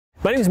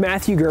My name is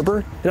Matthew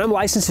Gerber, and I'm a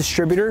licensed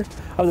distributor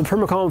of the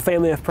Perma-Column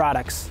family of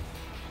products.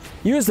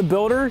 You as the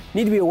builder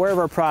need to be aware of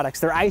our products.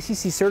 They're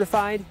ICC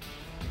certified,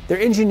 they're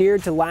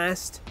engineered to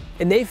last,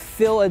 and they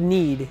fill a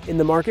need in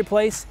the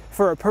marketplace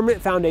for a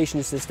permanent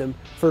foundation system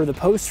for the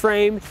post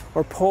frame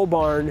or pole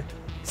barn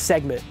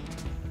segment.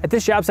 At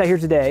this job site here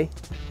today,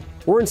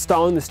 we're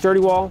installing the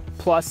Sturdi-Wall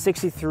Plus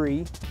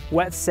 63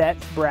 wet set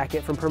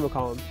bracket from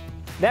Perma-Column.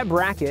 That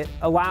bracket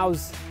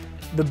allows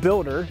the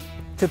builder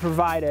to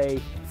provide a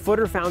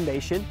footer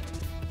foundation,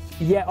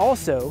 yet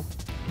also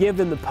give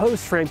them the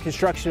post frame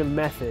construction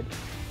method.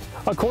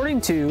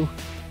 According to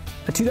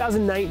a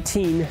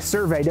 2019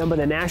 survey done by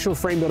the National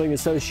Frame Building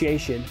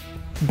Association,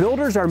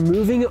 builders are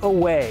moving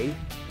away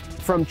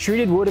from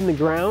treated wood in the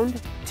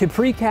ground to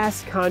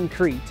precast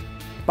concrete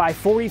by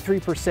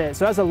 43%.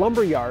 So as a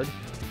lumber yard,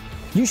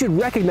 you should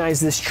recognize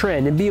this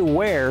trend and be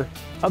aware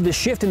of the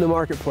shift in the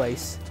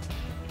marketplace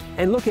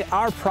and look at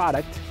our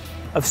product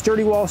of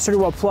Sturdi-Wall,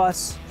 Sturdi-Wall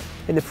Plus,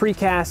 and the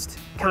precast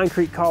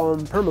concrete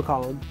column,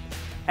 Perma-Column,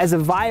 as a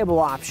viable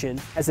option,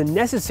 as a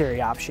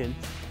necessary option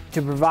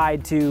to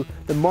provide to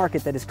the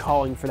market that is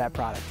calling for that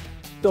product.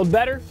 Build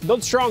better,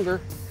 build stronger,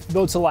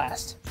 build to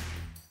last.